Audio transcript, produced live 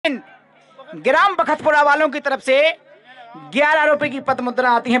ग्राम बखतपुरा वालों की तरफ से 11 रुपए की पद मुद्रा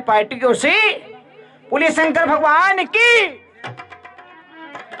आती है पार्टी की ओर से। बोलिए शंकर भगवान की।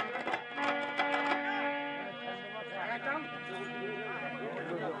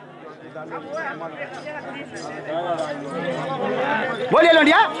 बोलिए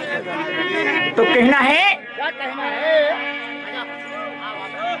लोंडिया। तो कहना है, क्या कहना है?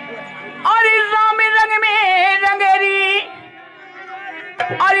 अरे राम रंग में रंगेरी,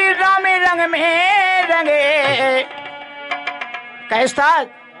 अरे राम रंग में रंगे। कैसा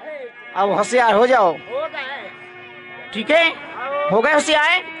अब होशियार हो जाओ। ठीक है, हो गए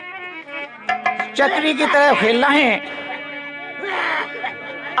होशियार। चक्री की तरह खेलना है।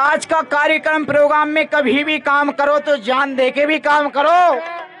 आज का कार्यक्रम प्रोग्राम में कभी भी काम करो तो जान दे के भी काम करो।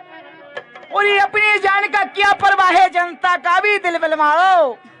 और ये अपनी जान का क्या परवाह है, जनता का भी दिल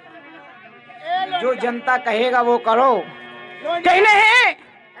बलवाओ। जो जनता कहेगा वो करो। कहने हैं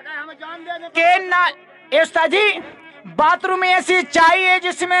के ना ऐसा जी, बाथरूम में ऐसी चाहिए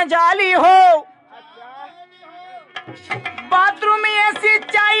जिसमें जाली हो। बाथरूम में ऐसी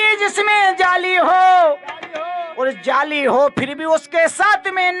चाहिए जिसमें जाली हो, और जाली हो फिर भी उसके साथ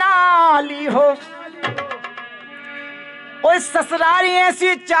में नाली हो। और ससुराली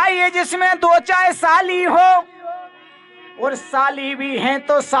ऐसी चाहिए जिसमें 2-4 साली हो, और साली भी है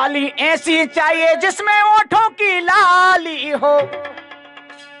तो साली ऐसी चाहिए जिसमें ओठों की लाली हो।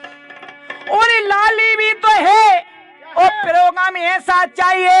 और लाली भी तो है, और प्रोग्राम ऐसा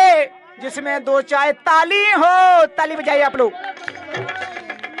चाहिए जिसमें 2-4 ताली हो। ताली बजाइए आप लोग।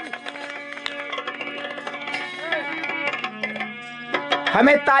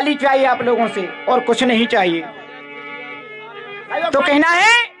 हमें ताली चाहिए आप लोगों से, और कुछ नहीं चाहिए। तो कहना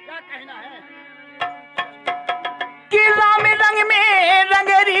है कि राम रंग में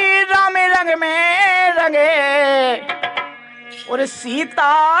रंगेरी, राम रंग में रंगे। और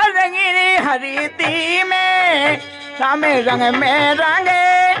सीता रंगी हरिती में, राम रंग में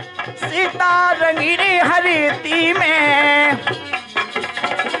रंगे। सीता रंगी हरिती में।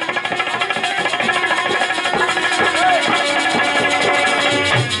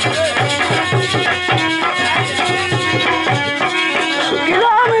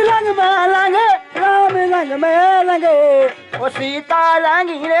 राम रंग में रंगे, राम रंग में रंगे। वो सीता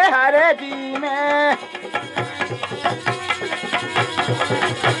रंगी रे हरे जी में।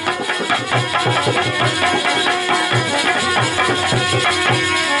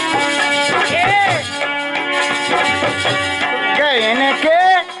 के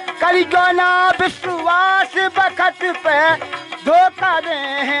कलिको ना विश्वास बखत पे धोखा दे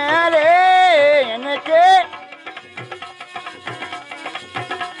हैं रे इनके।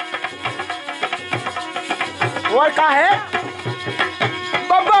 और का है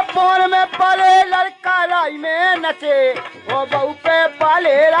बब्बा पोन में पाले लड़का लाई में नचे। वो बहू पे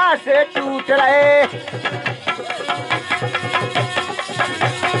पाले रासे टूट रहे।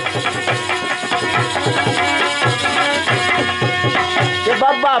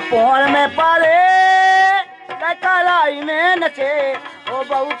 बब्बा पोन में पाले लड़का लाई में नचे। वो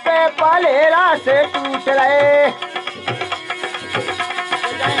बहू पे पाले रासे टूट रहे।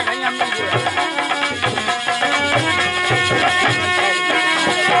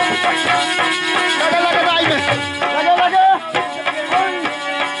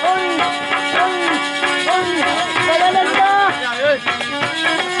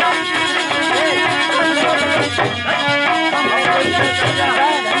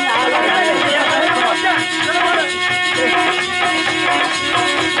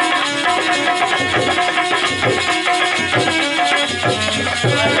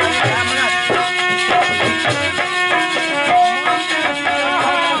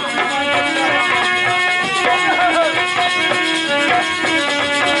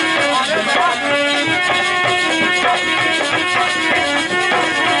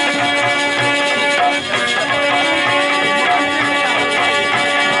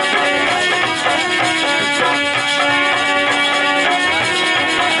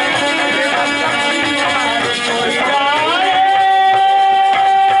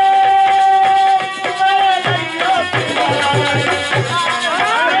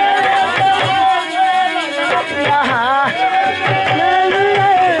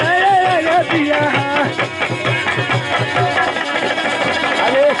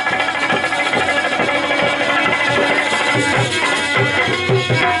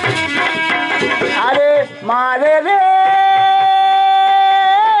 मारे रे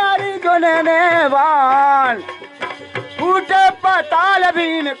अर्जुन वाल फूटे पाताल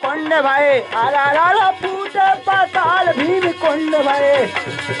भीम कुंड भाई। आला फूटे पाताल भीम कुंड भाई।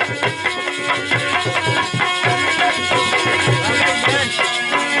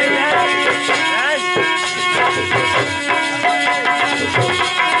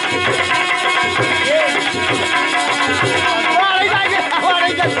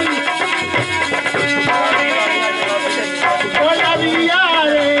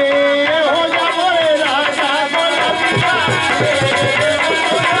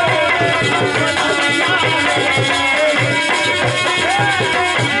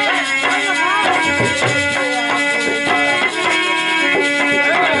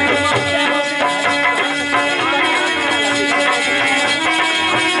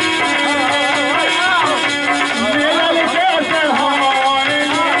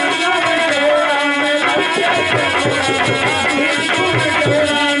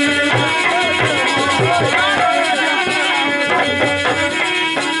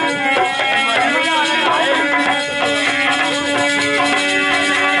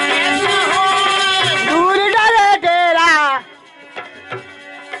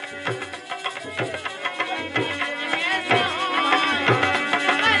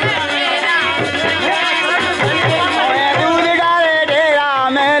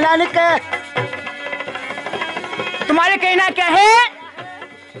 कहना क्या है?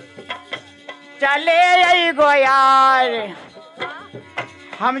 चले आई गो यार।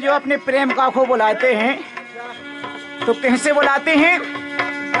 हम जो अपने प्रेम का को बुलाते हैं तो कैसे बुलाते हैं?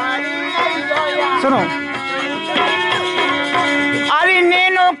 सुनो, अरे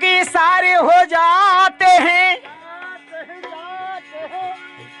नैनों के सारे हो जाते हैं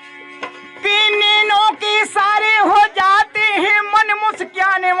कि नैनों के सारे हो जाते हैं, मन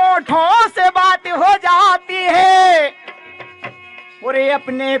मुस्काने मोठों से बात हो जाती है। पूरे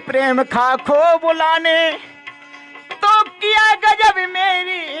अपने प्रेम खा खो बुलाने तो किया गजब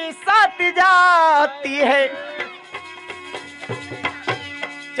मेरी साथ जाती है।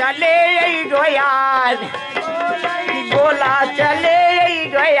 चले यही गो यार गोला, चले यही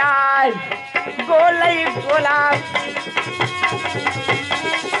गो यार गोला ही गोला।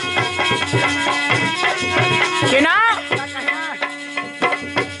 किना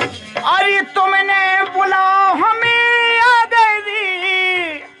अरे तुमने बुला हमें आ गई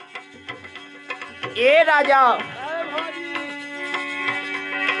ए राजा।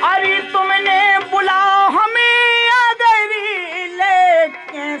 अरे तुमने बुला हमें आ गई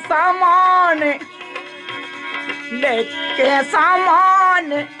लेके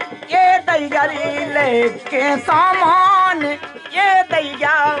सामान ये दैया लेके सामान ये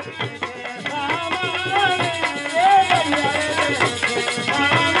दैया।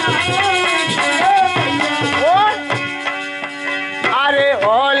 अरे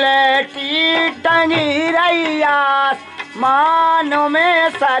ओले टंगी रैया मानो में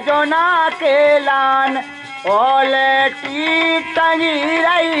सजोना के लान, ओले टंगी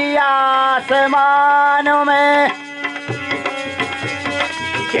रैया आसमानों में।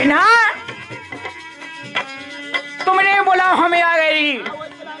 किन्हा तुमने बोला हमें आ गई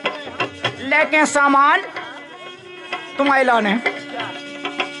लेकिन सामान तुम ऐलान है।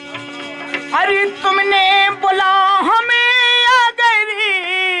 अरे तुमने बोला हमें आ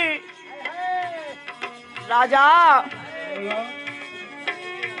गई राजा।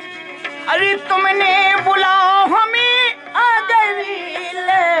 अरे तुमने बुला हमें आ गई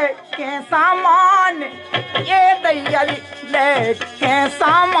लेके सामान ये दैया लेके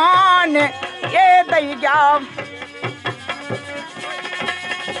सामान ये दैया।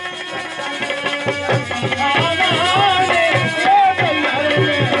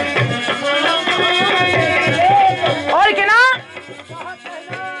 और क्या ना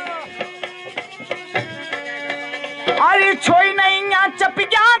अरे छोई नैया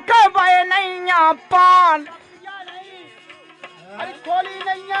चपिया खबाए नैया पान। अरे खोली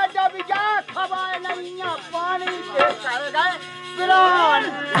नैया जब जा खबाए नैया पानी के कर गए पिरान।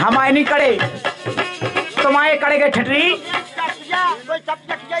 हमारे नहीं कड़े तुम्हारे कड़े के ठटरी।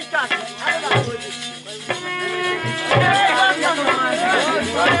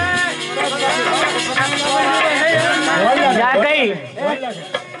 जा गई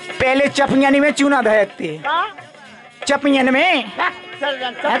पहले चपियानी में चूना धयकती चपियन में।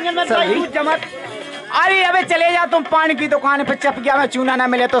 अरे अबे चले जा तुम पान की दुकान पे, चपिया में चूना ना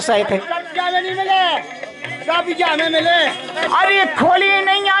मिले तो सही थे। नहीं मिले डबिया में मिले। अरे खोली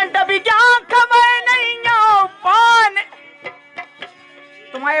नहीं डबिया खबर नहीं पान।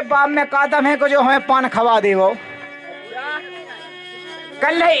 तुम्हारे बाप में कादम है को जो हमें पान खवा दे वो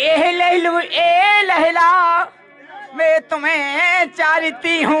कल ए लहलू ए लहला मैं तुम्हें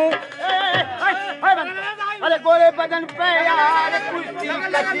चाहती हूँ। अरे गोरे बदन पे यार कुछ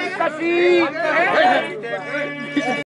कसी कसी